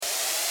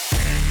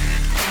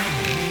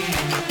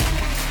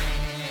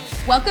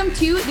Welcome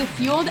to the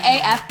Fueled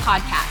AF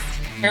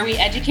podcast, where we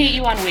educate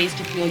you on ways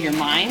to fuel your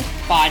mind,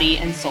 body,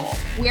 and soul.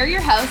 We're your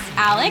hosts,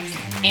 Alex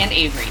and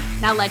Avery.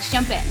 Now let's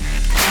jump in.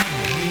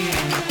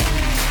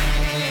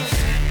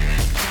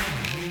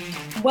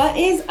 What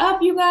is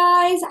up, you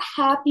guys?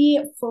 Happy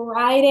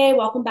Friday.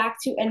 Welcome back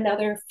to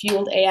another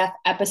Fueled AF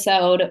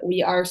episode.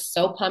 We are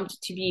so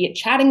pumped to be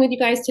chatting with you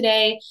guys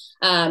today.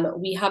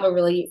 We have a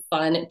really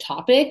fun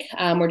topic.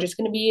 We're just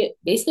going to be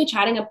basically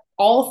chatting up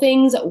all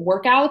things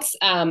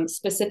workouts,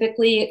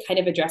 specifically kind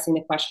of addressing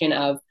the question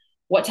of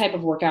what type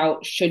of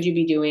workout should you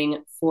be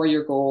doing for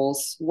your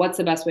goals? What's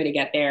the best way to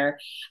get there?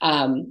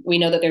 We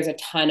know that there's a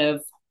ton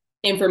of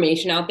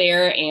information out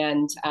there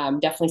and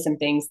definitely some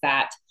things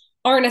that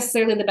aren't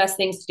necessarily the best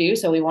things to do.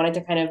 So we wanted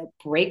to kind of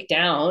break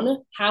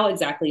down how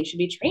exactly you should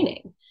be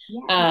training.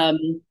 Yeah.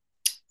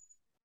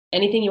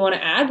 Anything you want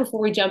to add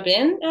before we jump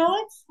in,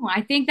 Alex? Well,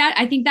 I think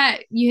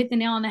that you hit the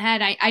nail on the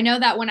head. I know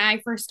that when I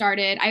first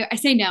started, I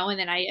say no, and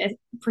then I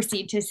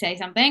proceed to say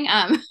something.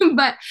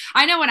 But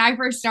I know when I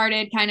first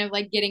started kind of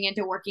like getting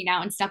into working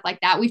out and stuff like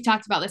that, we've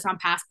talked about this on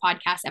past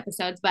podcast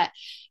episodes, but,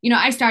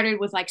 I started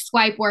with like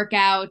swipe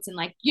workouts and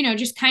like,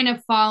 just kind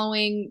of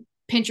following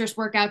Pinterest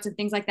workouts and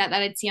things like that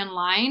I'd see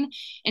online.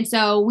 And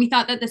so we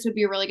thought that this would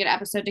be a really good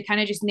episode to kind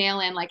of just nail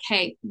in like,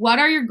 hey, what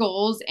are your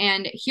goals?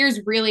 And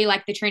here's really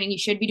like the training you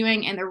should be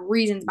doing and the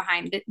reasons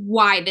behind it,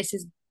 why this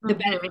is the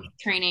benefit of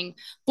training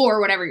for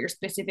whatever your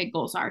specific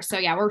goals are. So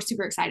yeah, we're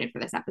super excited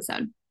for this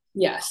episode.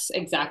 Yes,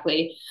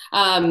 exactly.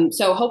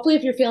 So hopefully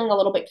if you're feeling a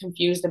little bit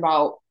confused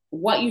about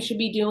what you should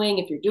be doing,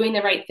 if you're doing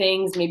the right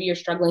things, maybe you're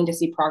struggling to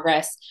see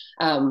progress,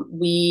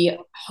 we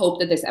hope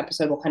that this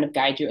episode will kind of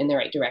guide you in the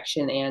right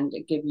direction and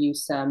give you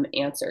some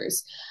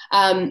answers.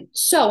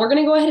 So we're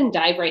going to go ahead and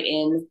dive right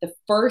in. The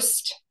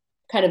first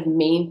kind of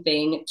main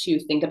thing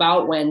to think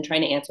about when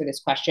trying to answer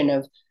this question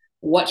of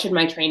what should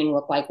my training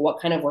look like,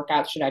 what kind of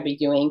workouts should I be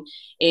doing,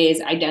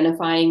 is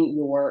identifying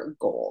your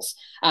goals.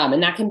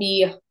 And that can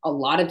be a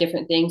lot of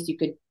different things. You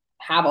could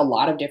have a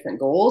lot of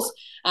different goals.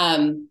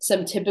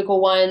 Some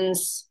typical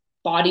ones: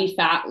 body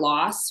fat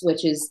loss,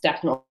 which is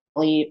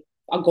definitely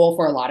a goal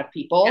for a lot of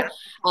people.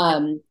 Yeah.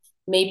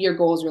 Maybe your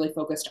goal is really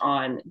focused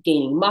on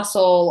gaining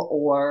muscle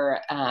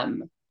or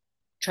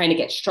trying to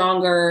get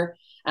stronger.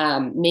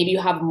 Maybe you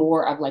have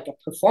more of like a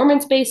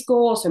performance-based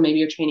goal. So maybe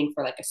you're training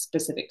for like a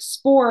specific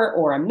sport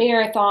or a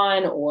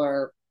marathon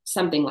or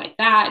something like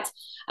that.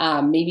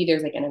 Maybe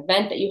there's like an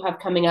event that you have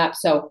coming up.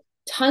 So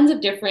tons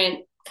of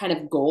different kind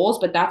of goals,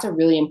 but that's a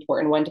really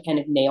important one to kind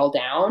of nail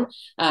down,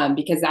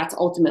 because that's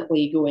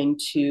ultimately going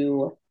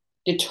to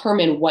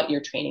determine what your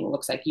training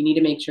looks like. You need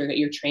to make sure that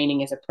your training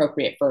is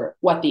appropriate for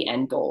what the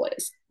end goal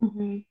is.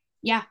 Mm-hmm.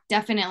 Yeah,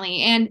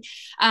 definitely. And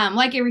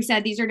like Avery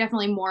said, these are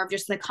definitely more of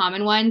just the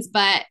common ones,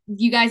 but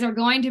you guys are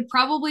going to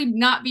probably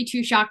not be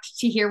too shocked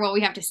to hear what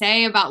we have to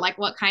say about like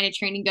what kind of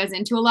training goes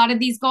into a lot of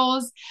these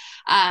goals.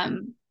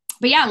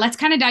 But yeah, let's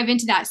kind of dive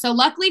into that. So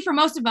luckily for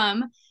most of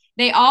them,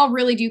 they all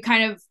really do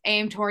kind of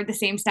aim toward the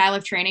same style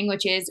of training,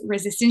 which is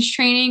resistance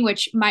training,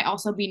 which might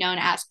also be known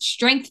as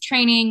strength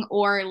training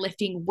or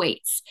lifting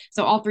weights.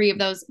 So all three of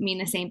those mean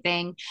the same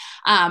thing.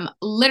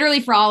 Literally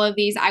for all of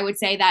these, I would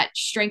say that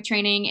strength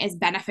training is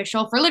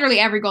beneficial for literally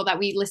every goal that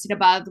we listed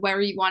above,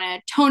 whether you want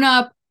to tone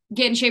up,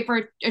 get in shape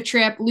for a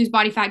trip, lose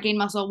body fat, gain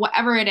muscle,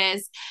 whatever it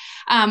is.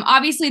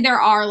 Obviously there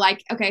are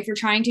like, okay, if you're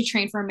trying to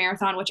train for a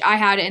marathon, which I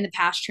had in the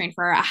past trained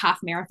for a half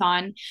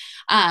marathon,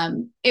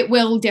 it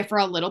will differ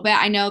a little bit.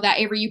 I know that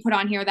Avery, you put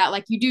on here that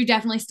like you do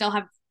definitely still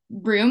have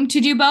room to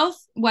do both,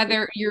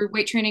 whether you're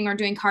weight training or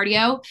doing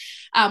cardio.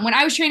 When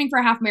I was training for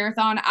a half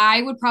marathon,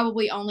 I would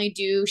probably only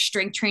do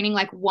strength training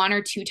like 1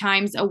 or 2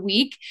 times a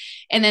week.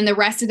 And then the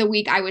rest of the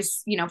week I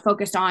was,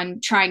 focused on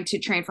trying to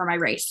train for my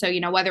race. So,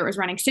 whether it was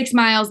running 6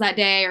 miles that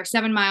day or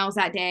 7 miles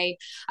that day.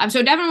 So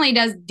it definitely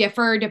does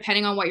differ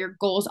depending on what your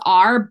goals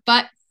are.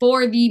 But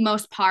for the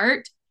most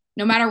part,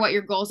 no matter what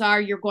your goals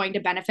are, you're going to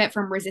benefit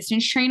from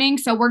resistance training.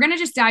 So we're going to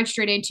just dive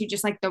straight into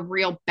just like the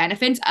real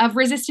benefits of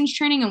resistance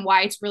training and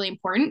why it's really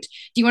important.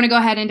 Do you want to go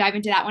ahead and dive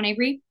into that one,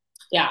 Avery?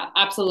 Yeah,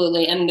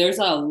 absolutely. And there's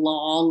a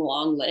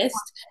long list.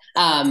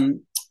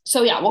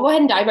 So yeah, we'll go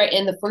ahead and dive right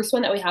in. The first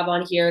one that we have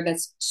on here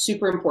that's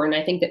super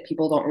important. I think that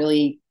people don't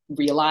really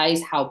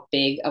realize how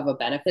big of a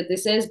benefit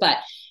this is, but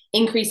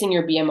increasing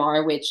your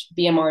BMR, which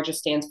BMR just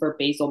stands for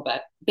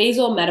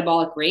basal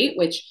metabolic rate,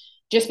 which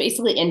just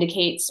basically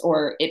indicates,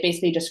 or it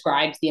basically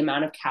describes the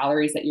amount of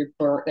calories that your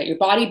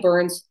body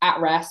burns at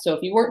rest. So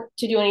if you weren't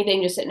to do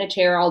anything, just sit in a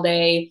chair all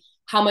day,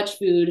 how much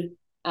food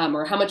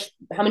or how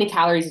many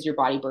calories is your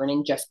body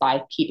burning just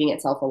by keeping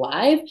itself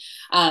alive?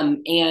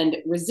 And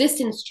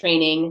resistance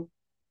training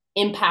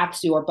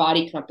impacts your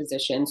body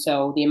composition.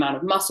 So the amount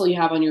of muscle you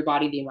have on your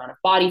body, the amount of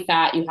body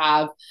fat you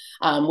have,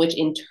 which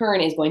in turn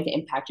is going to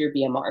impact your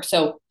BMR.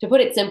 So to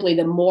put it simply,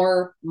 the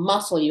more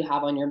muscle you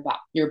have on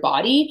your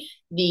body,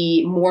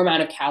 the more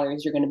amount of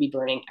calories you're going to be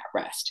burning at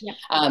rest.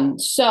 Yep.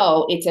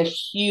 So it's a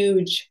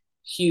huge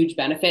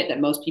benefit that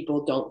most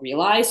people don't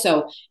realize.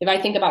 So if I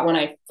think about when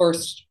I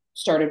first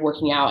started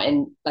working out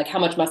and like how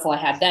much muscle I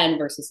had then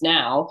versus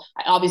now,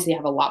 I obviously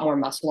have a lot more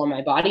muscle on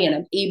my body and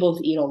I'm able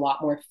to eat a lot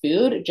more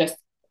food, just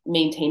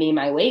maintaining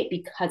my weight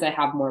because I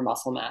have more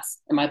muscle mass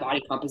and my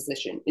body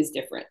composition is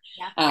different.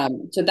 Yeah.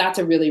 So that's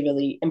a really,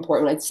 really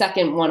important one.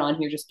 Second one on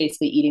here, just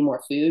basically eating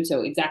more food.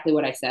 So exactly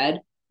what I said,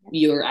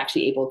 you're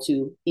actually able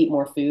to eat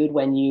more food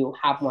when you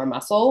have more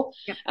muscle.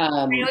 Yep. I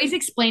always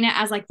explain it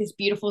as like this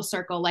beautiful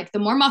circle. Like the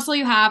more muscle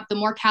you have, the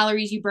more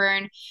calories you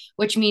burn,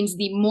 which means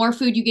the more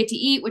food you get to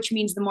eat, which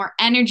means the more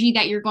energy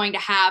that you're going to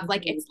have.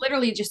 Like it's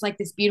literally just like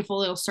this beautiful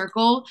little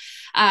circle.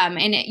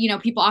 And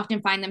it, people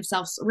often find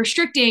themselves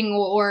restricting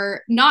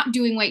or not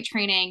doing weight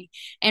training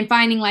and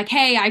finding like,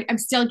 hey, I'm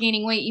still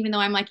gaining weight, even though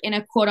I'm like in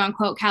a quote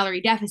unquote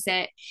calorie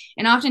deficit.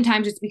 And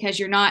oftentimes it's because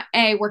you're not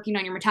working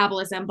on your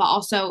metabolism, but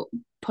also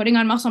putting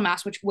on muscle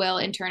mass, which will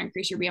in turn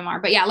increase your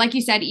BMR. But yeah, like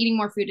you said, eating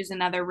more food is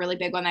another really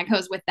big one that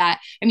goes with that.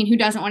 I mean, who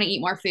doesn't want to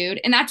eat more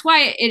food? And that's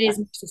why it is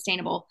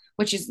sustainable,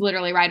 which is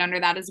literally right under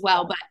that as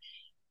well. But,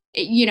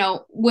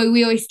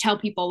 we always tell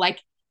people like,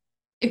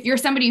 if you're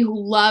somebody who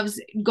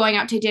loves going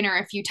out to dinner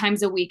a few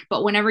times a week,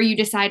 but whenever you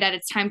decide that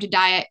it's time to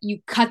diet, you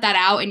cut that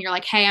out and you're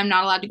like, hey, I'm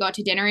not allowed to go out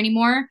to dinner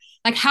anymore.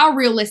 Like, how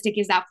realistic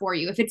is that for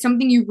you? If it's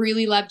something you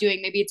really love doing,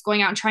 maybe it's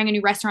going out and trying a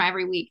new restaurant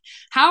every week.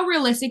 How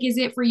realistic is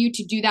it for you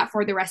to do that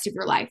for the rest of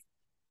your life?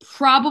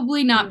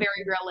 Probably not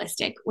very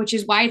realistic, which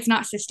is why it's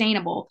not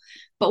sustainable.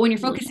 But when you're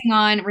focusing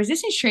on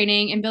resistance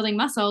training and building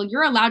muscle,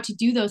 you're allowed to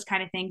do those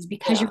kind of things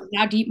because you're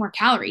allowed to eat more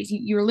calories.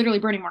 You're literally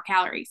burning more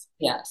calories.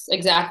 Yes,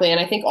 exactly. And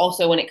I think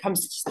also when it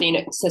comes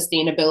to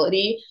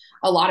sustainability,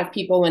 a lot of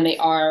people, when they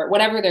are,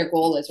 whatever their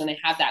goal is, when they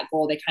have that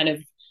goal, they kind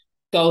of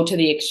go to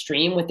the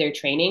extreme with their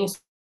training.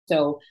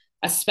 So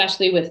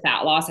especially with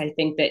fat loss, I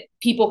think that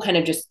people kind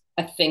of just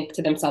think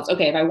to themselves,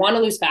 okay, if I want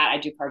to lose fat, I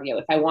do cardio.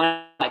 If I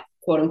want like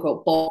quote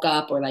unquote bulk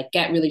up or like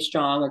get really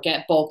strong or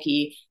get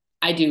bulky,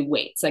 I do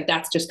weights. Like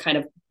that's just kind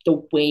of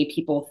the way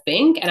people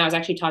think. And I was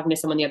actually talking to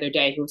someone the other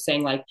day who was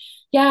saying like,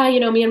 yeah,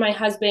 me and my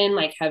husband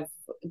like have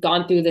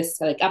gone through this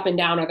like up and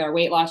down with our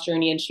weight loss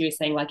journey. And she was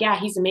saying like, yeah,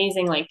 he's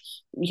amazing. Like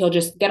he'll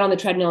just get on the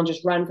treadmill and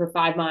just run for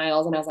 5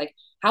 miles. And I was like,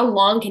 how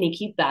long can he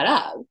keep that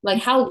up?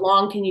 Like how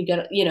long can you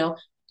get,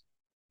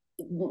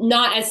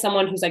 not as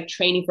someone who's like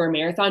training for a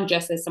marathon,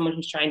 just as someone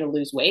who's trying to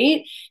lose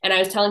weight. And I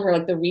was telling her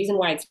like the reason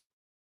why it's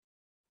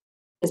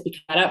is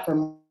because up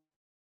for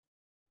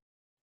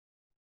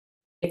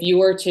if you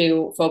were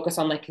to focus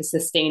on like a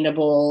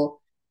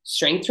sustainable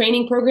strength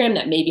training program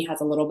that maybe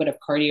has a little bit of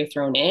cardio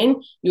thrown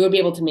in, you would be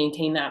able to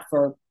maintain that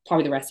for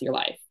probably the rest of your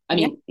life. I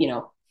mean,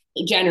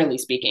 generally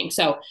speaking.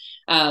 So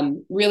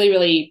really,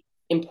 really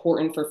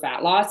important for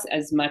fat loss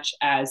as much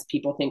as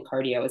people think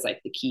cardio is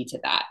like the key to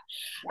that.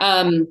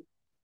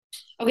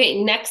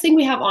 Okay, next thing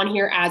we have on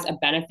here as a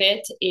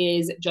benefit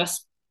is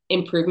just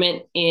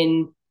improvement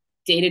in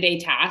day-to-day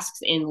tasks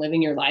in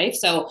living your life.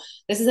 So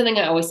this is something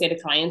I always say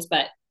to clients,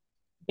 but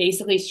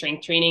basically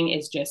strength training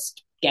is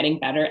just getting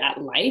better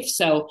at life.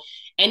 So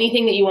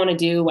anything that you want to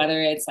do,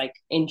 whether it's like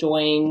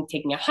enjoying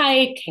taking a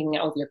hike, hanging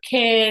out with your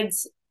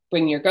kids,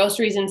 bringing your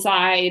groceries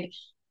inside,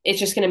 it's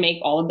just going to make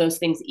all of those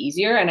things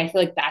easier. And I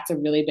feel like that's a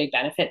really big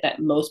benefit that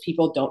most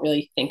people don't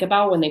really think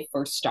about when they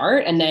first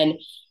start. And then,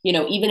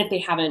 even if they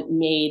haven't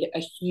made a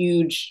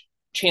huge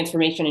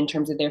transformation in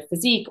terms of their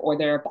physique or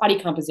their body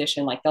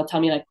composition, like they'll tell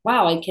me like,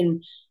 wow, I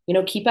can,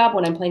 keep up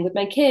when I'm playing with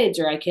my kids,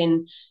 or I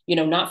can,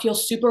 not feel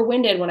super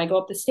winded when I go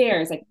up the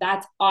stairs. Like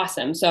that's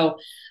awesome. So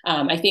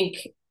I think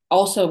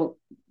also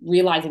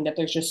realizing that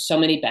there's just so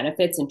many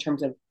benefits in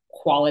terms of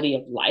quality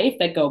of life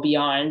that go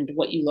beyond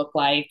what you look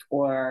like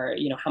or,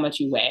 how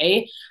much you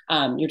weigh.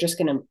 You're just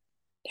going to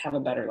have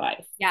a better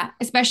life. Yeah.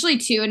 Especially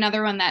too,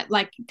 another one that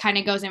like kind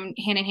of goes in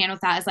hand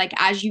with that is like,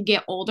 as you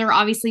get older,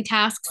 obviously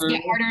tasks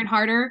get harder and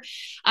harder.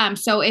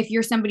 So if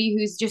you're somebody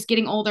who's just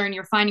getting older and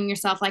you're finding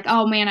yourself like,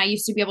 oh man, I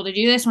used to be able to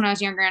do this when I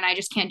was younger and I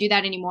just can't do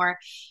that anymore.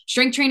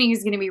 Strength training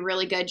is going to be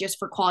really good just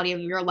for quality of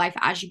your life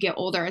as you get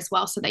older as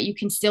well, so that you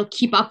can still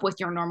keep up with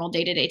your normal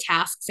day-to-day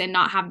tasks and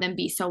not have them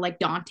be so like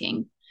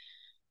daunting.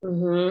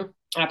 Mm-hmm.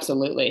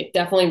 Absolutely.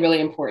 Definitely really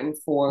important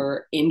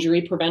for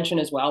injury prevention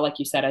as well. Like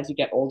you said, as you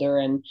get older,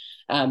 and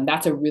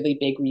that's a really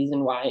big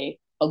reason why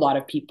a lot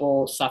of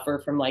people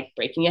suffer from like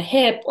breaking a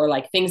hip or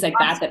like things like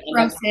that.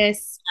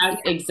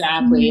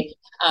 Exactly.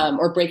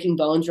 Or breaking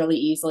bones really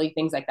easily.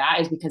 Things like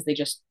that is because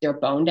their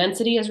bone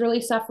density is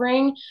really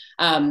suffering.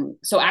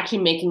 So actually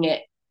making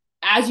it,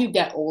 as you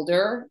get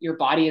older, your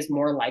body is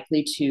more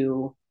likely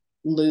to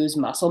lose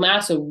muscle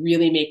mass. So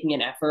really making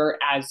an effort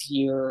as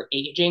you're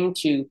aging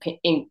to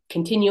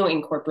continue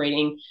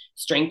incorporating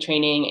strength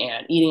training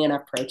and eating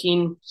enough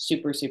protein.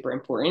 Super, super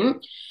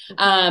important.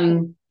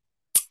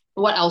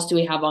 What else do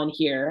we have on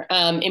here?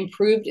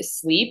 Improved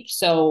sleep.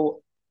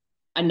 So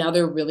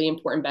another really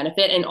important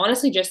benefit, and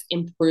honestly just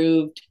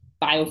improved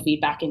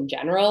biofeedback in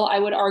general, I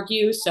would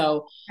argue.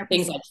 So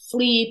things like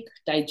sleep,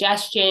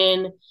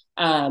 digestion,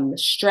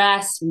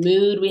 stress,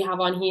 mood we have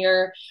on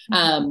here.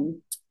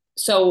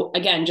 So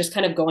again, just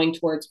kind of going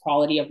towards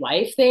quality of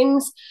life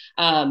things.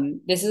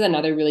 This is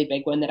another really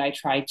big one that I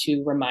try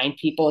to remind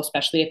people,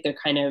 especially if they're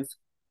kind of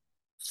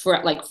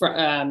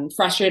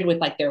frustrated with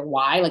like their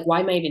why, like, why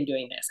am I even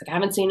doing this? Like, I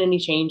haven't seen any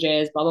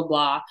changes, blah, blah,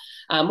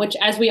 blah. Which,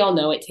 as we all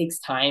know, it takes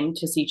time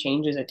to see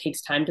changes. It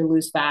takes time to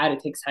lose fat. It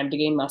takes time to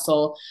gain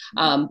muscle.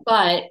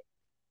 But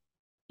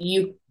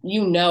you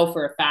know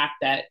for a fact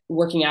that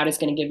working out is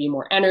going to give you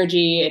more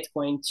energy. It's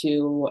going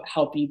to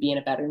help you be in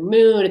a better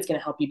mood. It's going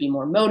to help you be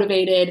more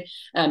motivated.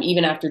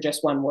 Even after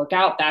just one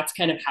workout, that's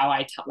kind of how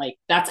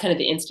that's kind of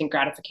the instant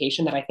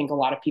gratification that I think a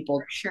lot of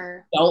people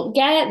don't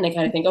get. And they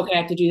kind of think, okay, I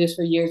have to do this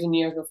for years and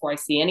years before I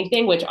see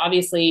anything, which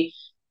obviously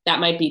that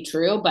might be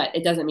true, but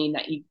it doesn't mean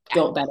that you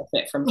don't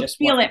benefit from just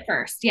feel it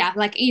first. Yeah.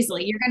 Like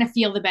easily, you're going to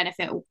feel the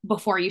benefit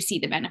before you see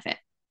the benefit.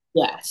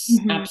 Yes,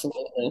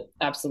 absolutely.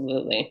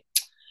 Absolutely.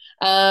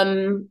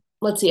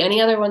 Let's see,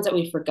 any other ones that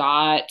we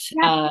forgot?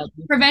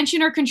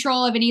 Prevention or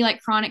control of any like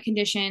chronic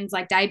conditions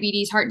like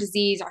diabetes, heart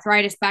disease,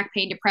 arthritis, back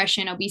pain,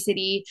 depression,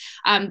 obesity.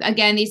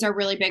 Again, these are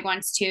really big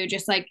ones too,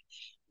 just like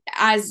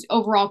as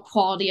overall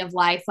quality of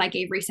life, like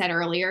Avery said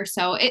earlier.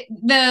 So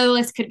the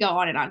list could go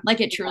on and on,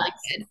 like it truly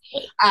could.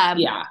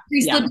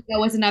 Libido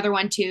was another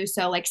one too.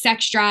 So like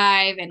sex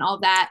drive and all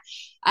that.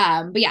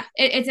 But yeah,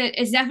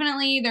 it's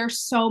definitely, there's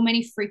so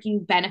many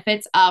freaking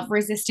benefits of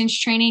resistance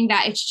training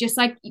that it's just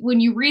like when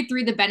you read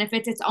through the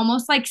benefits, it's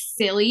almost like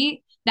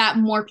silly that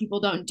more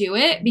people don't do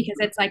it, because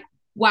it's like,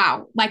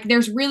 wow, like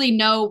there's really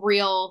no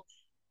real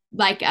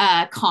like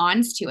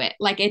cons to it.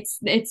 Like it's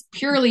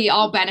purely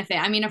all benefit.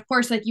 I mean, of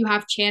course, like you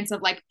have chance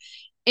of like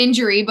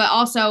injury, but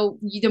also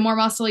the more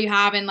muscle you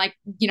have, and like,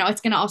 you know,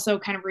 it's going to also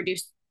kind of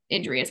reduce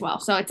injury as well.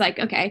 So it's like,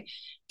 okay,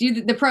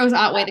 do the pros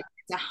outweigh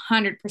the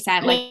cons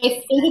 100%.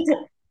 Like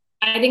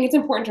I think it's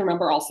important to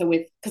remember also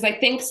because I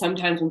think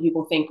sometimes when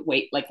people think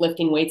weight, like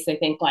lifting weights, they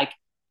think like,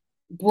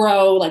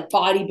 bro, like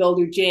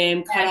bodybuilder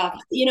gym, cut off,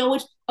 you know,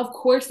 which of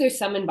course there's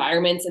some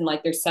environments and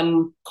like there's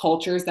some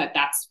cultures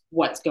that's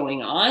what's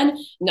going on.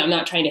 No, I'm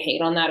not trying to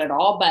hate on that at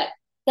all, but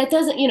that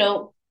doesn't, you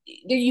know,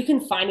 you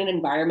can find an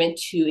environment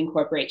to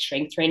incorporate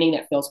strength training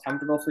that feels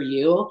comfortable for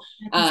you.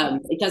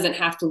 It doesn't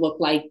have to look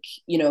like,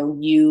 you know,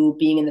 you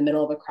being in the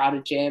middle of a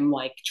crowded gym,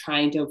 like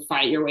trying to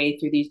fight your way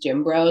through these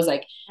gym bros.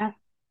 Like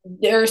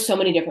there are so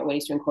many different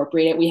ways to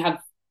incorporate it. We have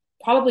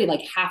probably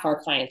like half our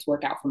clients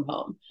work out from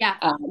home.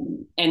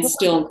 And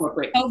still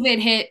incorporate. COVID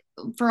hit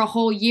for a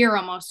whole year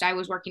almost. I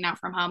was working out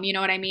from home. You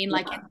know what I mean?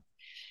 Like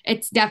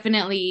it's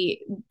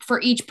definitely for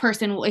each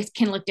person, it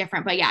can look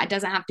different, but yeah, it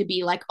doesn't have to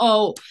be like,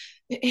 oh,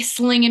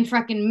 slinging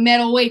freaking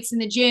metal weights in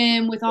the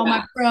gym with all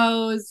my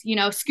pros, you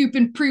know,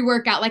 scooping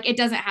pre-workout. Like it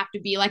doesn't have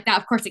to be like that.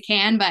 Of course it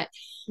can, but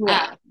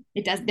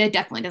it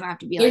definitely doesn't have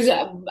to be like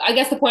that. I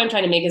guess the point I'm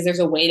trying to make is there's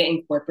a way to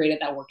incorporate it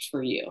that works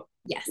for you.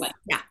 Yes. Like,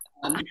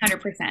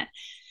 100%.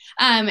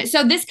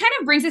 So this kind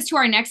of brings us to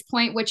our next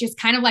point, which is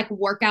kind of like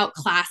workout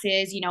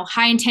classes, you know,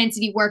 high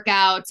intensity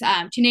workouts,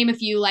 to name a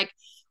few, like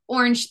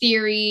Orange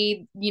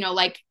Theory, you know,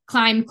 like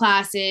climb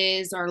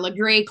classes or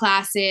LeGray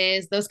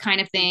classes, those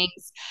kind of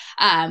things.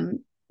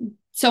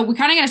 So we're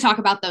kind of going to talk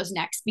about those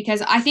next,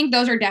 because I think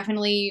those are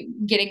definitely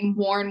getting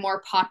more and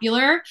more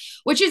popular,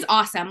 which is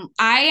awesome.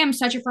 I am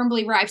such a firm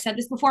believer. I've said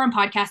this before on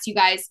podcasts, you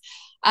guys.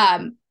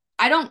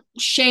 I don't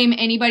shame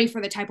anybody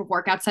for the type of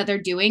workouts that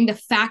they're doing. The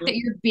fact that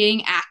you're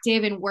being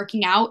active and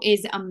working out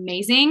is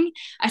amazing,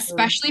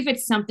 especially if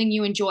it's something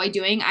you enjoy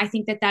doing. I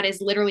think that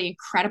is literally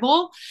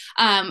incredible.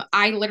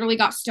 I literally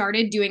got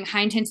started doing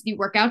high intensity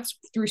workouts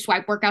through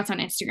Swipe Workouts on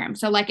Instagram.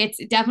 So like,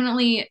 it's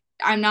definitely,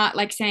 I'm not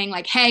like saying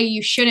like, hey,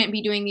 you shouldn't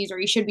be doing these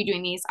or you should be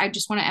doing these. I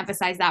just want to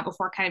emphasize that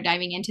before kind of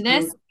diving into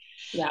this.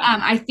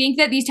 I think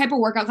that these type of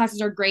workout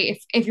classes are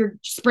great if you're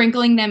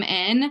sprinkling them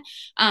in.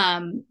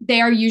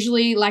 They are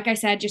usually, like I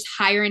said, just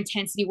higher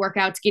intensity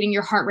workouts, getting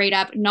your heart rate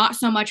up, not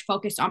so much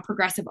focused on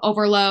progressive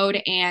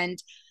overload and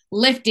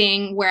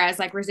lifting, whereas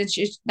like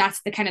resistance,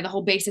 that's the kind of the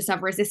whole basis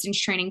of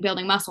resistance training,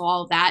 building muscle,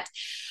 all of that.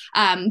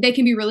 They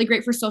can be really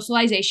great for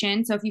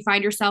socialization. So if you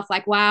find yourself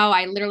like, wow,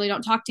 I literally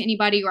don't talk to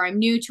anybody, or I'm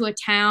new to a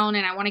town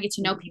and I want to get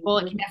to know people,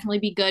 it can definitely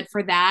be good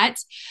for that.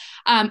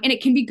 And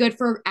it can be good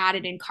for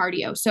added in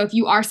cardio. So if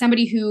you are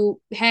somebody who,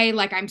 hey,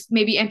 like I'm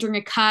maybe entering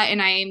a cut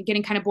and I am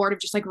getting kind of bored of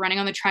just like running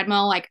on the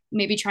treadmill, like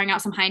maybe trying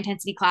out some high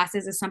intensity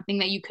classes is something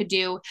that you could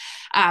do.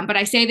 But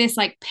I say this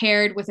like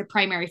paired with a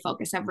primary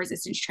focus of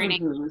resistance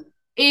training.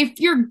 If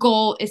your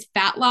goal is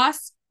fat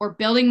loss or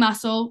building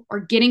muscle or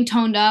getting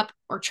toned up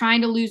or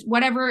trying to lose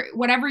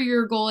whatever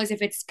your goal is,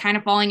 if it's kind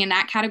of falling in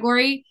that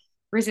category,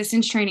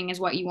 resistance training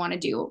is what you want to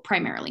do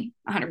primarily,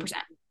 100%.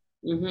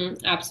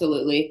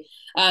 Absolutely.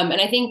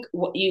 And I think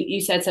what you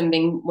said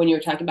something when you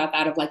were talking about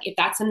that of like, if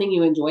that's something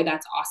you enjoy,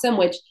 that's awesome,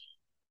 which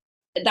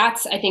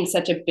that's, I think,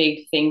 such a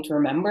big thing to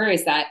remember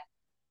is that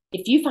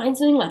if you find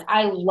something like,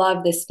 I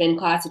love this spin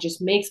class, it just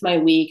makes my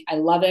week, I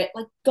love it,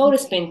 like go to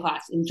spin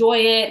class, enjoy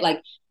it.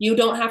 Like you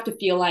don't have to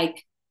feel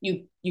like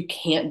you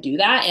can't do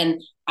that.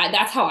 And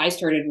that's how I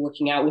started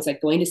working out, was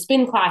like going to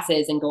spin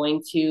classes and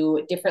going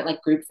to different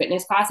like group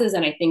fitness classes.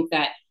 And I think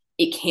that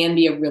it can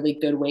be a really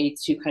good way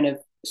to kind of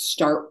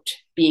start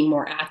being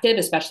more active,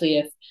 especially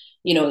if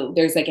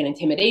there's like an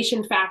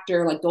intimidation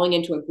factor, like going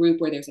into a group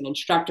where there's an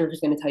instructor who's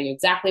going to tell you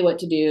exactly what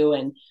to do,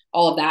 and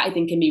all of that I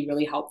think can be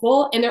really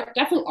helpful. And there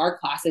definitely are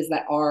classes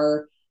that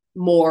are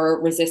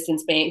more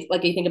resistance based,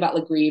 like you think about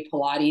Legree,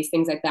 Pilates,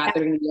 things like that.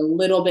 They're going to be a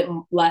little bit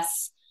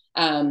less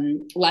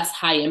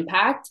high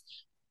impact.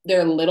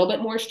 They're a little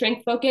bit more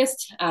strength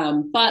focused,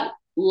 but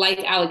like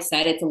Alex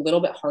said, it's a little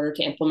bit harder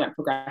to implement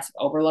progressive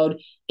overload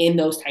in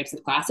those types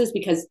of classes,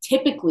 because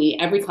typically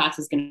every class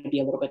is going to be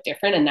a little bit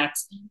different. And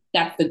that's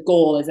the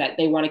goal, is that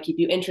they want to keep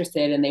you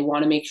interested, and they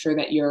want to make sure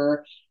that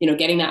you're,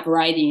 getting that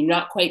variety. You're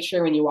not quite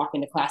sure when you walk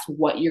into class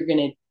what you're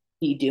going to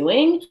be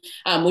doing,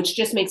 which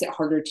just makes it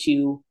harder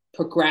to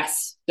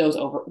progress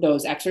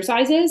those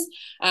exercises.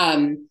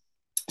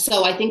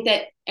 So I think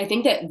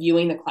that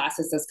viewing the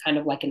classes as kind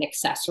of like an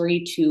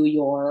accessory to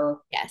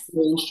your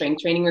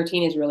strength training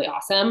routine is really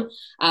awesome.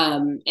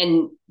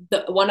 And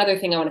the one other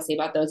thing I want to say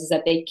about those is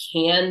that they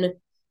can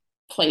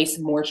place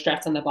more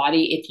stress on the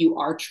body if you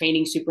are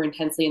training super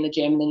intensely in the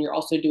gym, and then you're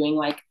also doing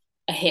like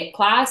a HIIT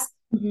class,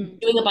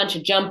 doing a bunch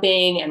of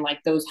jumping and like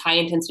those high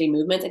intensity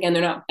movements. Again,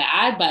 they're not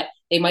bad, but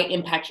they might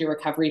impact your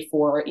recovery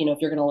for, if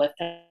you're going to lift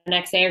the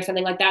next day or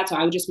something like that. So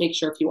I would just make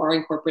sure, if you are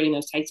incorporating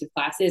those types of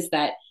classes,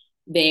 that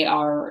they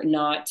are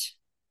not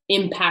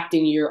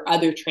impacting your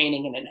other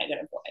training in a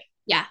negative way.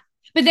 Yeah.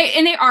 But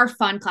they are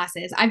fun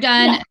classes. I've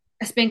done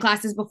spin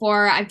classes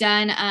before. I've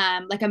done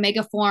like a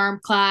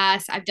Megaform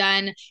class. I've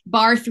done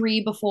bar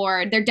 3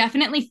 before. They're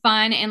definitely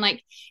fun. And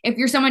like, if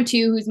you're someone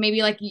too who's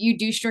maybe like you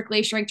do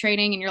strictly strength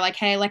training and you're like,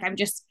 hey, like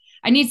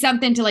I need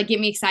something to like get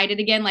me excited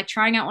again, like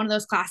trying out one of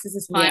those classes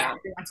is fun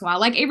every once in a while.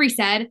 Like Avery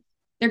said,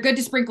 they're good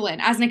to sprinkle in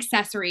as an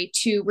accessory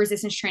to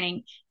resistance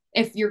training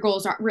if your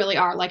goals really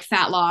are like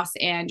fat loss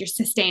and just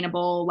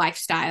sustainable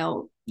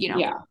lifestyle, that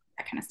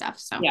kind of stuff.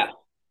 So yeah,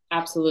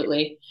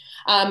 absolutely.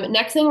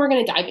 Next thing we're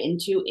going to dive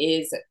into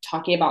is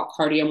talking about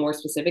cardio more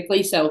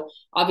specifically. So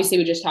obviously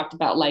we just talked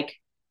about like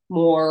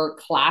more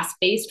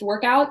class-based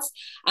workouts.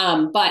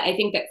 But I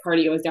think that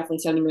cardio is definitely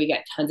something we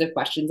get tons of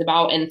questions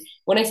about. And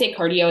when I say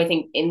cardio, I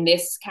think in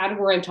this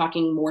category, I'm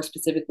talking more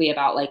specifically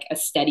about like a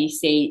steady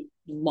state,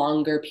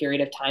 longer period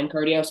of time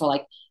cardio. So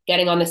like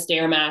getting on the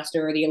Stairmaster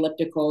or the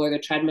elliptical or the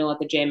treadmill at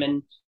the gym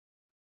and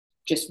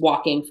just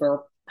walking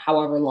for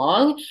however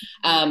long.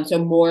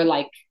 So more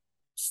like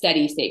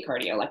steady state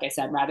cardio, like I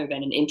said, rather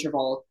than an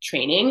interval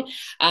training.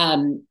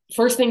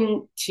 First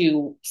thing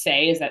to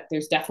say is that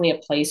there's definitely a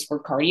place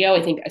for cardio.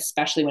 I think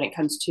especially when it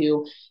comes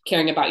to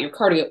caring about your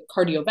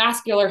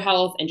cardiovascular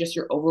health and just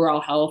your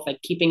overall health,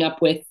 like keeping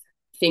up with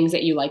things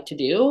that you like to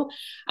do.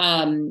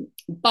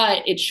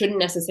 But it shouldn't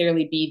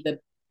necessarily be the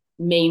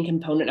main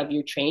component of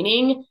your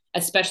training,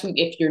 especially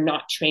if you're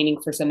not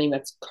training for something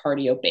that's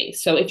cardio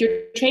based. So if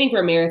you're training for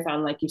a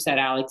marathon, like you said,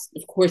 Alex,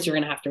 of course you're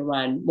going to have to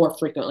run more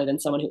frequently than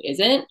someone who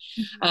isn't.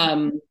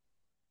 And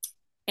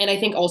I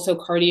think also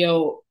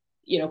cardio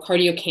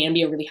can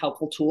be a really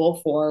helpful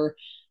tool for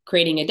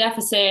creating a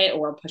deficit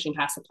or pushing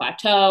past a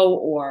plateau,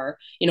 or,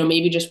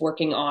 maybe just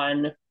working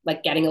on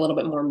like getting a little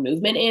bit more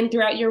movement in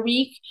throughout your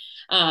week.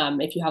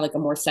 If you have like a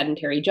more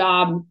sedentary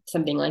job,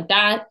 something like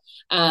that.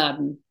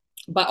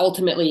 But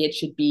ultimately it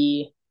should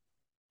be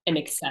an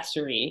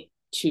accessory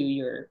to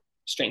your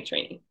strength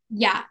training.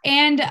 Yeah.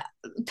 And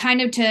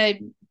kind of to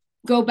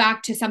go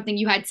back to something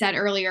you had said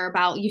earlier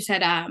about, you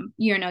said,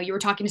 you were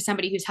talking to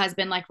somebody whose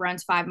husband like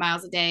runs 5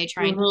 miles a day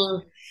trying.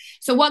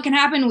 So what can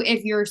happen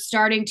if you're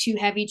starting too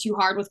heavy, too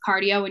hard with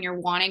cardio and you're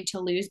wanting to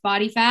lose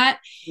body fat,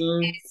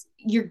 is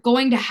you're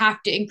going to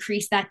have to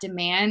increase that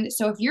demand.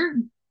 So if you're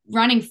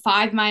running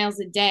 5 miles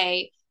a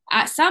day,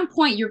 at some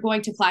point you're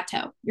going to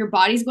plateau. Your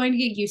body's going to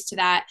get used to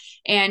that,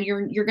 and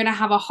you're going to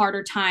have a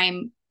harder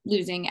time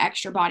losing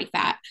extra body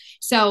fat.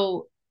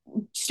 So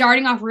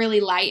starting off really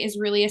light is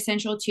really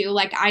essential too.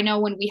 Like I know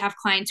when we have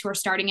clients who are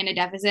starting in a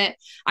deficit,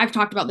 I've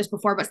talked about this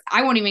before, but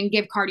I won't even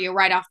give cardio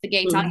right off the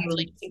gates. I'll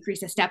usually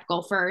increase a step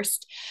goal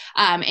first.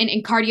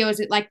 And cardio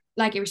is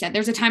like you said,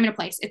 there's a time and a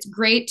place. It's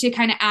great to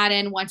kind of add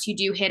in once you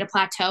do hit a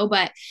plateau,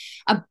 but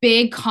a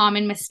big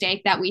common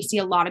mistake that we see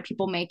a lot of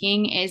people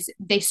making is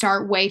they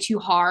start way too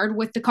hard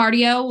with the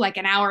cardio, like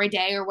an hour a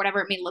day or whatever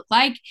it may look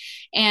like,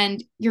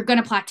 and you're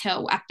going to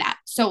plateau at that.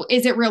 So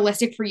is it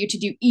realistic for you to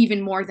do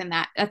even more than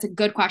that? That's a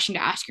good question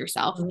to ask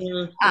yourself,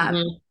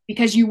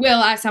 because you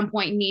will at some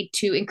point need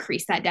to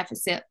increase that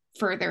deficit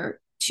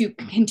further to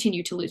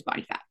continue to lose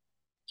body fat.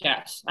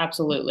 Yes,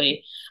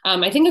 absolutely.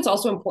 I think it's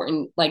also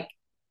important, like,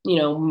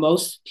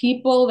 most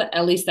people that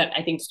at least that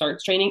I think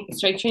strength training,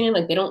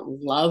 like they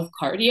don't love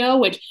cardio,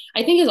 which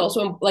I think is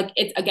also like,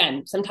 it's,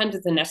 again, sometimes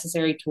it's a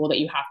necessary tool that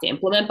you have to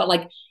implement, but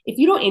like, if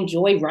you don't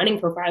enjoy running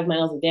for 5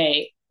 miles a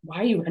day,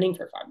 why are you running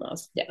for 5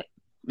 miles a day?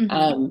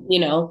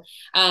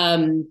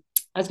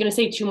 I was going to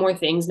say 2 more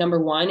things. Number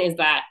one is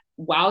that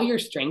while you're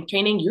strength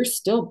training, you're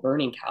still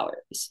burning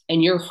calories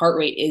and your heart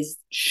rate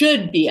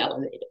should be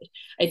elevated.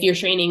 If you're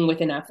training with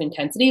enough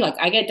intensity, like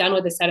I get done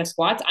with a set of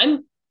squats,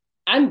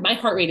 my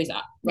heart rate is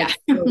up. Like,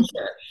 for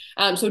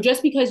sure. So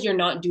just because you're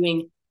not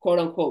doing quote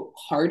unquote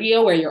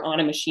cardio where you're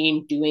on a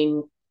machine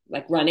doing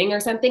like running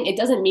or something, it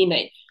doesn't mean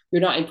that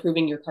you're not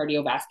improving your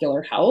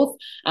cardiovascular health,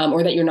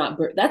 or that you're not,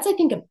 that's, I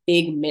think, a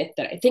big myth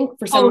that I think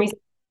for some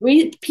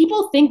reason,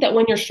 people think that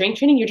when you're strength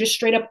training, you're just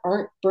straight up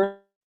aren't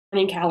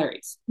burning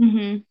calories.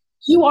 Mm-hmm.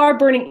 You are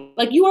burning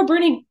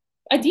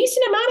a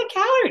decent amount of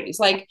calories.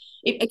 Like,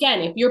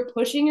 if you're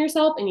pushing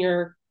yourself and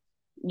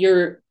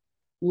you're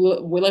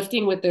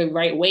lifting with the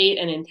right weight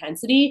and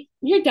intensity,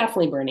 you're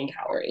definitely burning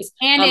calories.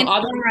 And in the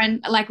long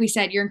run, like we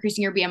said, you're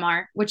increasing your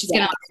BMR, which is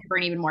going to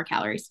burn even more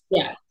calories.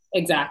 Yeah,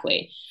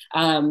 exactly.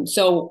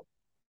 So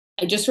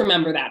I just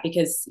remember that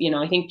because,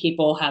 I think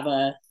people have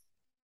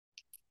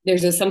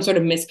there's some sort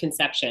of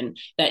misconception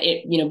that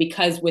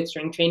because with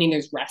strength training,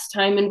 there's rest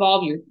time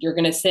involved. You're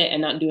going to sit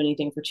and not do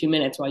anything for 2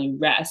 minutes while you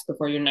rest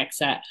before your next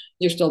set.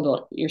 You're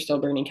still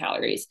burning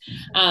calories.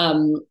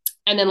 And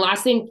then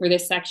last thing for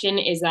this section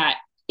is that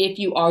if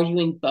you are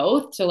doing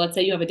both, so let's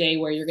say you have a day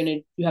where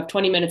you have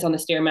 20 minutes on the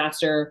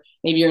Stairmaster,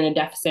 maybe you're in a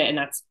deficit and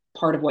that's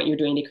part of what you're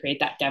doing to create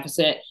that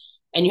deficit.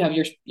 And you have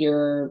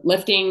your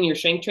lifting, your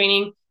strength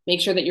training,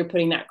 make sure that you're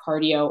putting that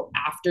cardio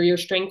after your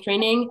strength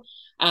training.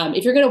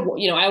 If you're going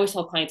to, I always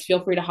tell clients,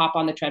 feel free to hop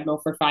on the treadmill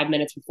for 5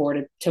 minutes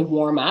before to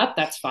warm up.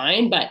 That's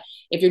fine. But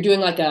if you're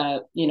doing like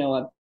a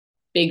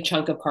big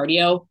chunk of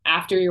cardio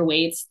after your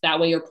weights, that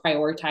way you're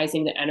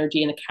prioritizing the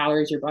energy and the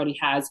calories your body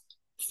has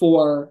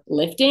for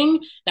lifting.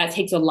 That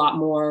takes a lot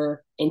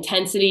more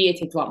intensity. It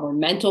takes a lot more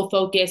mental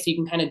focus. So you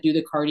can kind of do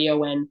the cardio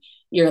when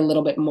you're a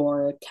little bit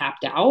more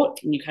tapped out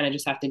and you kind of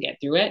just have to get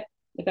through it,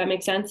 if that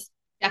makes sense.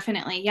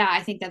 Definitely. Yeah.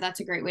 I think that's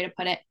a great way to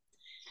put it.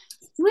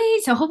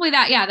 Sweet. So hopefully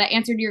that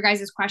answered your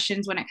guys'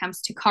 questions when it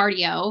comes to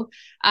cardio.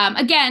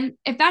 Again,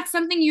 if that's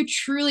something you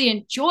truly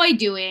enjoy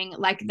doing,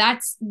 like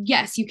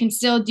yes, you can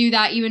still do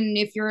that even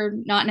if you're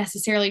not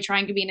necessarily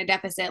trying to be in a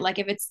deficit. Like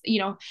if it's,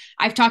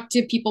 I've talked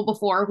to people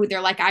before who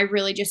they're like, I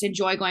really just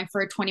enjoy going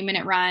for a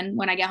 20-minute run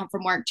when I get home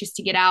from work just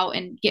to get out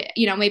and get,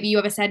 maybe you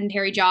have a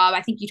sedentary job.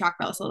 I think you talked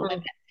about this a little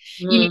bit.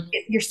 You need to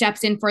get your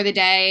steps in for the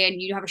day and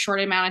you have a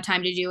short amount of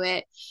time to do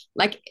it.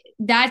 Like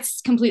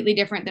that's completely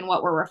different than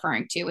what we're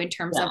referring to in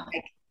terms of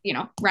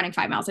running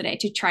 5 miles a day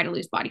to try to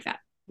lose body fat.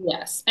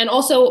 Yes. And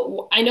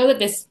also I know that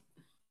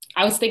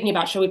I was thinking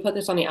about, should we put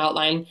this on the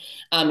outline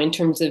in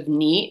terms of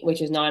NEAT,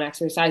 which is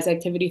non-exercise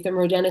activity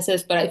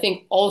thermogenesis, but I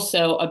think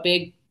also a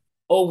big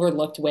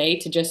overlooked way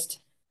to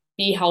just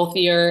be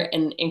healthier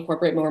and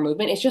incorporate more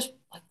movement is just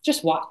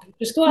walk.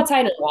 Just go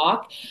outside and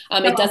walk.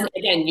 It doesn't,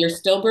 again, you're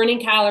still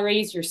burning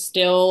calories. You're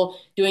still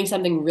doing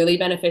something really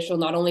beneficial,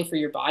 not only for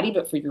your body,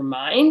 but for your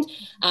mind.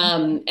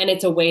 And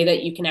it's a way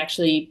that you can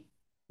actually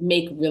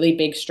make really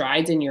big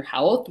strides in your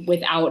health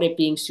without it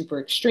being super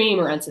extreme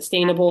or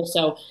unsustainable.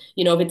 So,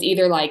 if it's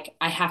either like,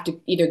 I have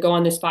to either go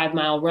on this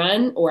 5-mile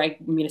run or I'm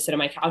going to sit on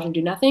my couch and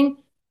do nothing,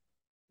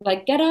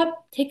 like get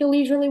up, take a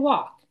leisurely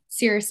walk.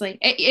 Seriously.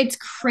 It's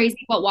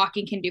crazy what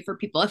walking can do for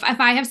people. If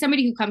I have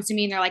somebody who comes to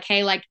me and they're like,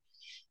 hey, like,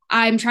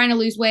 I'm trying to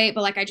lose weight,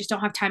 but like, I just don't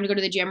have time to go to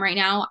the gym right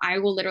now. I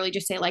will literally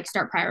just say like,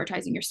 start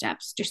prioritizing your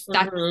steps. Just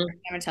that's what I'm going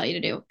to tell you to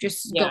do.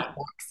 Just go for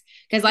walks.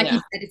 Because like you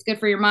said, it's good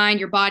for your mind,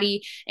 your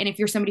body. And if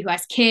you're somebody who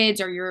has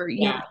kids or your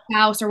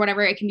spouse or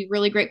whatever, it can be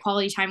really great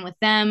quality time with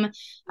them.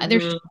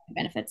 There's just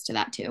benefits to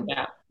that too.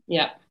 Yeah.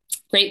 Yeah.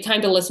 Great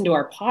time to listen to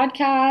our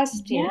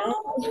podcast.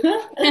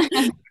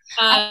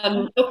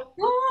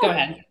 Go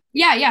ahead.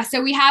 Yeah.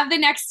 So we have the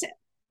next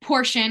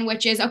portion,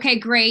 which is, okay,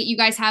 great. You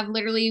guys have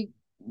literally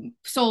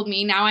sold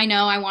me. Now I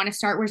know I want to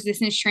start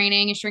resistance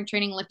training and strength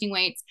training, lifting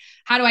weights.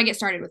 How do I get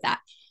started with that?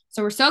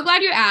 So we're so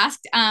glad you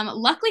asked.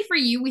 Luckily for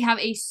you, we have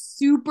a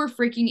super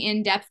freaking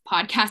in-depth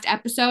podcast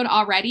episode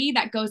already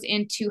that goes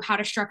into how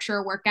to structure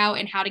a workout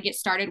and how to get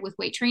started with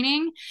weight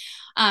training.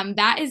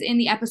 That is in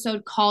the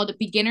episode called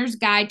Beginner's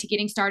Guide to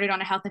Getting Started on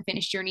a Health and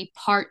Fitness Journey,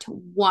 Part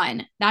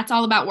 1. That's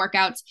all about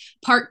workouts.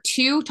 Part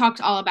 2 talks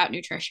all about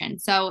nutrition.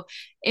 So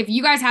if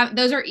you guys have,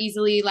 those are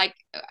easily like,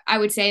 I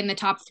would say in the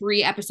top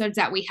 3 episodes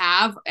that we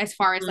have as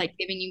far as like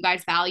giving you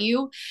guys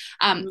value.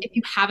 If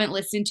you haven't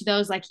listened to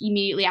those, like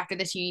immediately after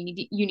this, you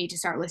need to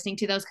start listening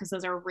to those because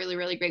those are really,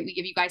 really great. We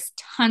give you guys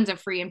tons of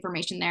free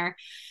information there.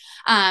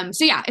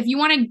 So yeah, if you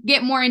want to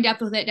get more in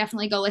depth with it,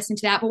 definitely go listen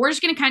to that. But we're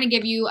just going to kind of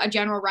give you a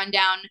general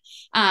rundown.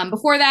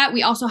 Before that,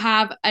 we also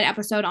have an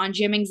episode on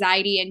gym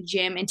anxiety and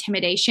gym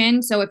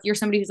intimidation. So if you're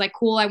somebody who's like,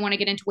 cool, I want to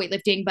get into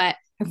weightlifting, but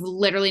I've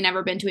literally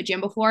never been to a gym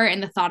before,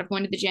 and the thought of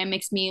going to the gym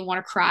makes me want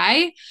to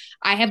cry.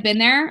 I have been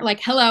there, like,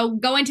 hello,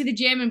 go into the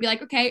gym and be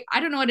like, okay, I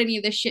don't know what any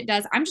of this shit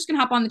does. I'm just going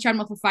to hop on the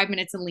treadmill for 5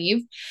 minutes and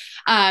leave.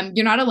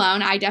 You're not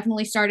alone. I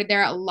definitely started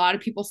there. A lot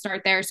of people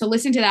start there. So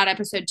listen to that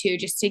episode too,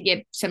 just to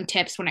give some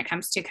tips when it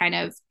comes to kind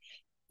of,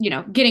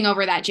 getting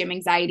over that gym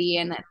anxiety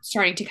and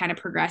starting to kind of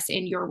progress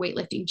in your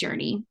weightlifting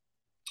journey.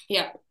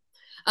 Yeah.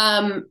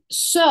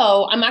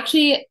 So I'm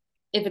actually,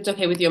 if it's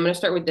okay with you, I'm going to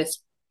start with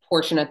this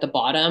portion at the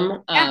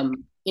bottom.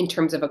 In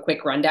terms of a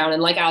quick rundown.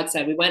 And like Alex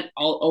said, we went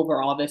all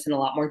over all of this in a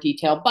lot more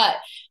detail, but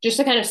just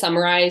to kind of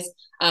summarize,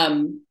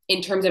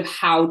 in terms of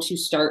how to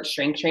start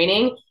strength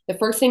training, the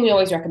first thing we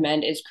always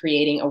recommend is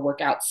creating a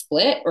workout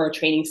split or a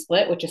training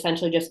split, which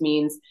essentially just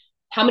means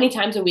how many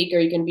times a week are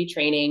you going to be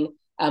training?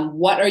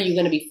 What are you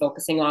going to be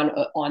focusing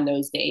on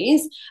those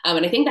days?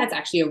 And I think that's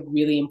actually a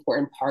really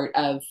important part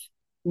of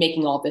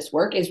making all of this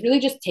work, is really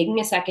just taking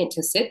a second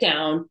to sit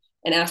down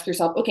and ask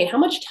yourself, okay, how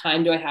much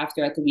time do I have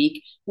throughout the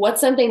week?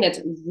 What's something that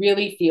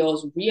really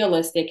feels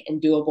realistic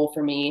and doable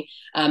for me?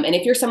 And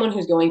if you're someone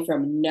who's going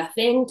from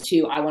nothing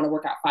to, I want to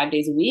work out 5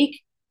 days a week,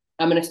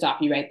 I'm going to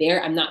stop you right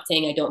there. I'm not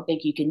saying I don't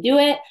think you can do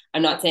it.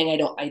 I'm not saying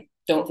I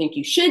don't think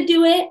you should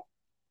do it.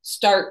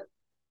 Start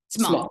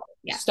small.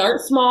 Yeah.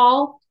 Start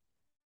small.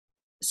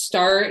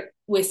 Start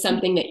with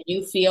something that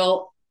you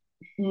feel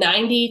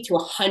 90 to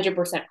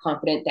 100%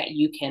 confident that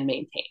you can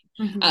maintain.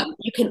 Mm-hmm.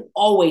 You can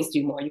always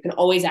do more. You can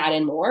always add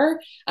in more,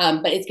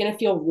 but it's going to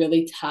feel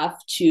really tough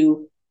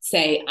to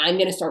say, I'm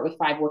going to start with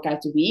 5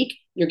 workouts a week.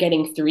 You're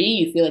getting 3.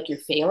 You feel like you're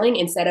failing.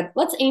 Instead of,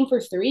 let's aim for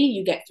 3.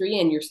 You get 3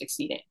 and you're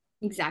succeeding.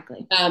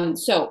 Exactly.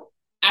 So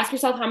ask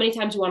yourself how many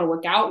times you want to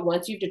work out.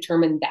 Once you've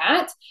determined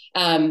that,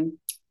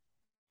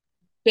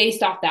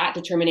 based off that,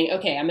 determining,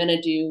 okay, I'm going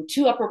to do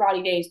 2 upper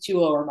body days, 2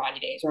 lower body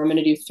days, or I'm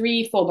going to do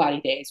 3 full body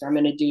days, or I'm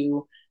going to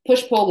do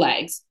push pull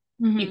legs.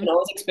 Mm-hmm. You can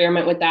always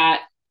experiment with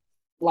that.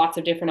 Lots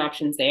of different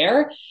options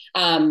there.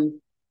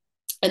 And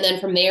then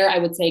from there, I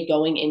would say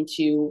going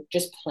into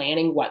just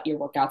planning what your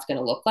workout's going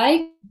to look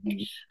like.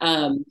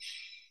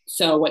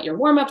 So what your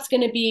warm-up's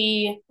going to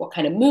be, what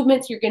kind of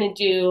movements you're going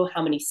to do,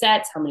 how many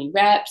sets, how many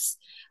reps,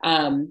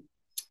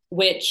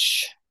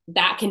 which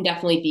that can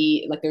definitely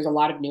be like, there's a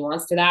lot of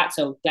nuance to that.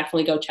 So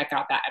definitely go check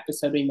out that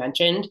episode we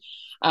mentioned.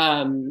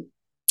 And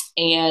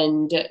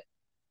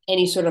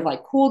any sort of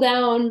like cool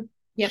down,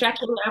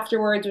 stretching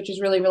afterwards, which is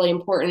really, really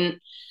important.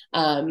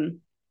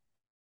 And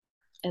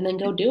then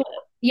go do it.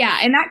 Yeah.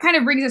 And that kind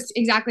of brings us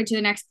exactly to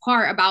the next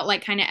part about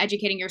like kind of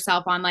educating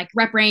yourself on like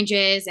rep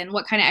ranges and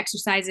what kind of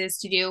exercises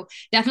to do.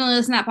 Definitely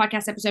listen to that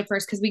podcast episode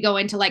first, because we go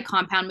into like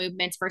compound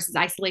movements versus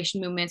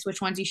isolation movements,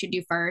 which ones you should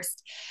do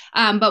first.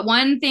 But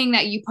one thing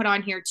that you put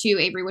on here too,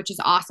 Avery, which is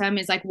awesome,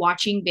 is like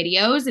watching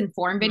videos and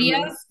form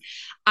videos. Mm-hmm.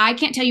 I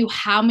can't tell you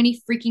how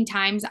many freaking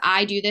times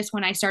I do this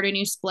when I start a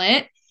new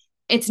split.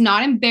 It's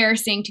not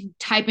embarrassing to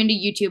type into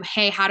YouTube,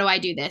 hey, how do I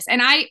do this? And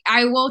I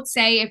will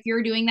say, if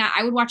you're doing that,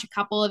 I would watch a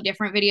couple of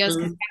different videos,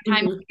 because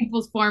sometimes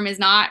people's form is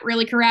not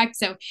really correct.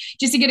 So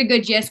just to get a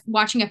good gist,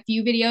 watching a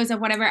few videos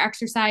of whatever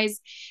exercise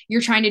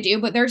you're trying to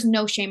do, but there's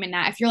no shame in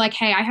that. If you're like,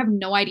 hey, I have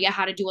no idea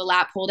how to do a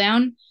lat pull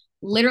down,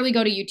 literally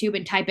go to YouTube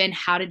and type in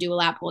how to do a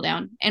lat pull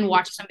down and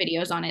watch some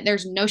videos on it.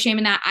 There's no shame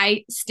in that.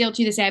 I still,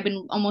 to this day, I've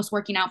been almost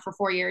working out for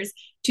 4 years.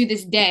 To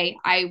this day,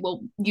 I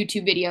will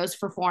YouTube videos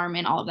for form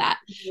and all of that.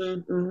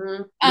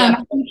 Mm-hmm.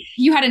 Yeah.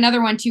 You had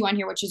another one too on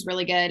here, which is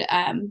really good.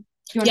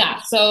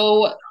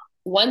 So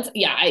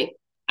I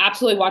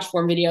absolutely watch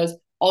form videos.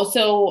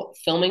 Also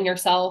filming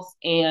yourself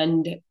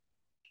and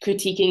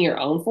critiquing your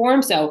own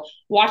form. So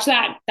watch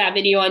that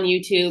video on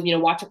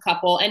YouTube, watch a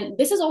couple. And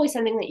this is always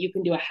something that you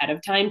can do ahead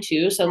of time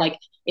too. So like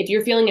if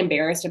you're feeling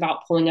embarrassed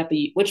about pulling up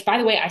which by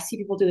the way, I see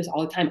people do this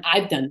all the time.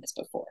 I've done this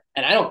before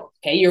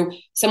and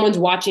someone's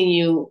watching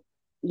you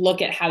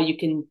look at how you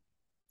can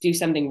do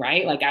something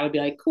right. Like I would be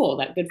like, cool,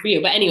 that's good for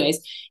you. But anyways,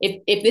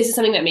 if this is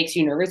something that makes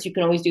you nervous, you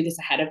can always do this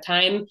ahead of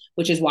time,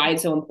 which is why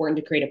it's so important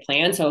to create a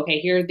plan. So, okay,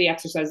 here's the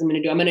exercise I'm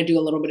going to do. I'm going to do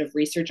a little bit of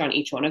research on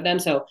each one of them.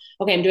 So,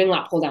 okay, I'm doing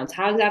lat pull downs.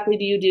 How exactly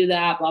do you do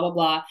that? Blah, blah,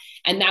 blah.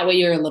 And that way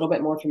you're a little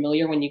bit more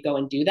familiar when you go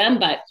and do them.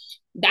 But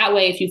that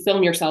way, if you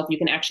film yourself, you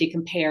can actually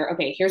compare,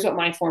 okay, here's what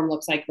my form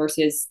looks like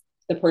versus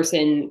the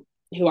person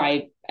who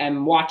I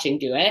am watching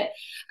do it.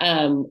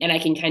 And I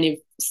can kind of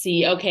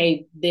see,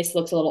 okay, this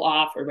looks a little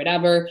off or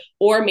whatever.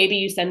 Or maybe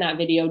you send that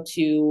video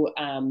to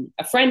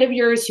a friend of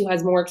yours who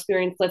has more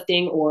experience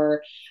lifting,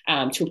 or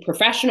to a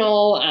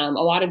professional.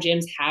 A lot of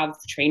gyms have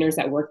trainers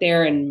that work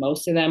there, and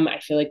most of them I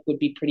feel like would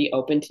be pretty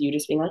open to you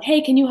just being like,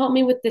 hey, can you help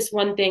me with this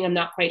one thing? I'm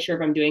not quite sure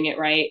if I'm doing it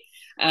right.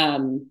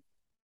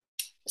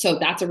 So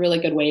that's a really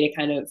good way to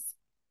kind of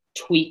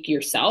tweak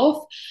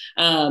yourself.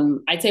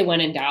 I'd say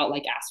when in doubt,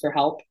 like ask for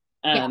help.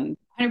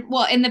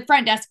 Well, in the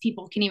front desk,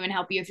 people can even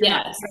help you if you're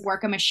not going to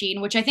work a machine,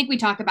 which I think we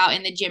talk about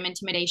in the gym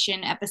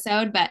intimidation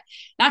episode, but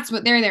that's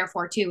what they're there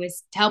for too,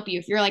 is to help you.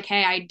 If you're like,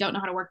 hey, I don't know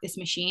how to work this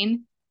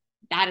machine,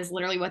 that is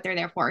literally what they're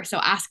there for. So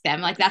ask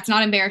them. Like, that's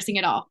not embarrassing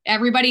at all.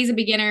 Everybody's a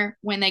beginner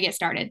when they get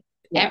started.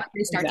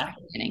 Everybody starts at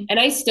the beginning. And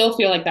I still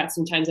feel like that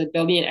sometimes, like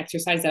there'll be an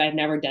exercise that I've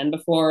never done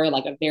before,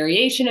 like a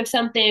variation of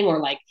something, or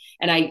like,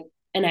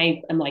 and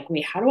I'm like,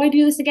 wait, how do I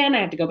do this again?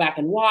 I have to go back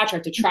and watch. I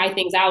have to try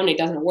things out and it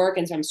doesn't work.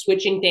 And so I'm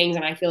switching things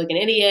and I feel like an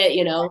idiot,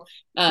 So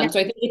I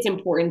think it's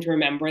important to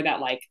remember that,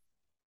 like,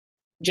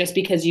 just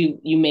because you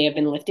may have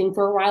been lifting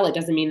for a while, it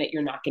doesn't mean that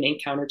you're not going to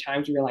encounter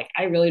times where you're like,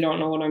 I really don't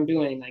know what I'm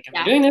doing. Like, am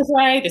I doing this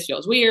right? This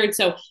feels weird.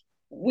 So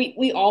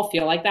we all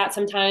feel like that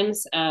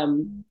sometimes.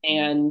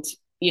 And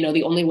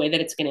the only way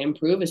that it's going to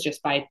improve is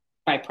just by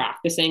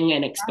practicing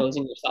and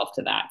exposing yourself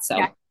to that. So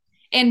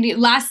And the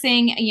last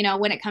thing,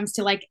 when it comes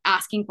to like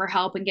asking for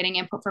help and getting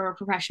input from a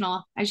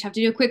professional, I just have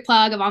to do a quick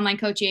plug of online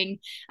coaching.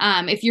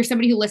 If you're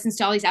somebody who listens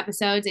to all these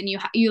episodes and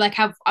you like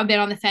have a bit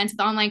on the fence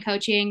with online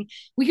coaching,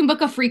 we can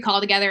book a free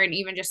call together and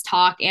even just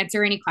talk,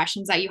 answer any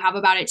questions that you have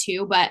about it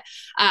too. But,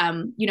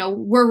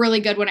 we're really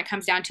good when it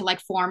comes down to like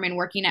form and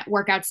working at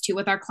workouts too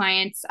with our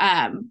clients,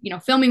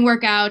 filming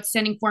workouts,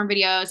 sending form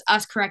videos,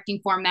 us correcting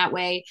form that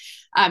way.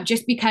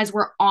 Just because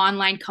we're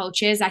online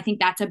coaches, I think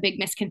that's a big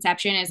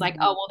misconception is like,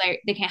 oh, well,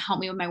 they can't help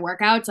me with my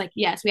workouts. Like,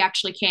 yes, we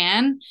actually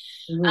can.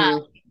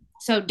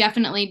 So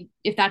definitely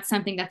if that's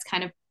something that's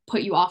kind of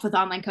put you off with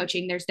online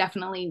coaching, there's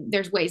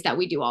ways that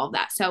we do all of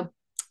that. So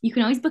you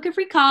can always book a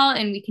free call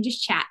and we can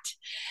just chat.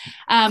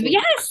 But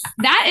yes,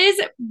 that is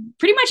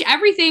pretty much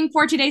everything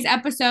for today's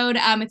episode.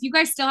 If you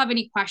guys still have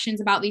any questions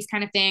about these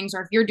kind of things,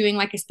 or if you're doing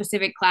like a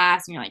specific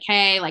class and you're like,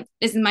 hey, like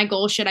this is my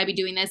goal, should I be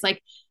doing this?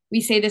 Like we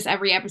say this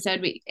every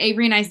episode,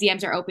 Avery and I's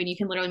DMs are open. You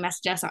can literally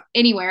message us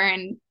anywhere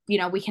and,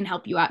 we can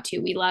help you out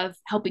too. We love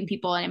helping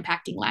people and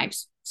impacting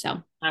lives.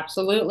 So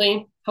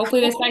absolutely.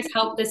 Hopefully this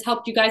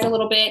helped you guys a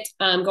little bit,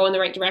 go in the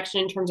right direction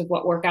in terms of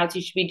what workouts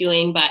you should be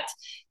doing. But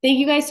thank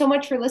you guys so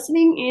much for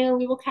listening, and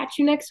we will catch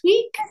you next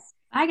week.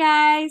 Bye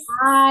guys.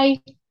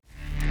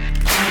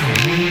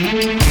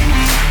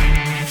 Bye.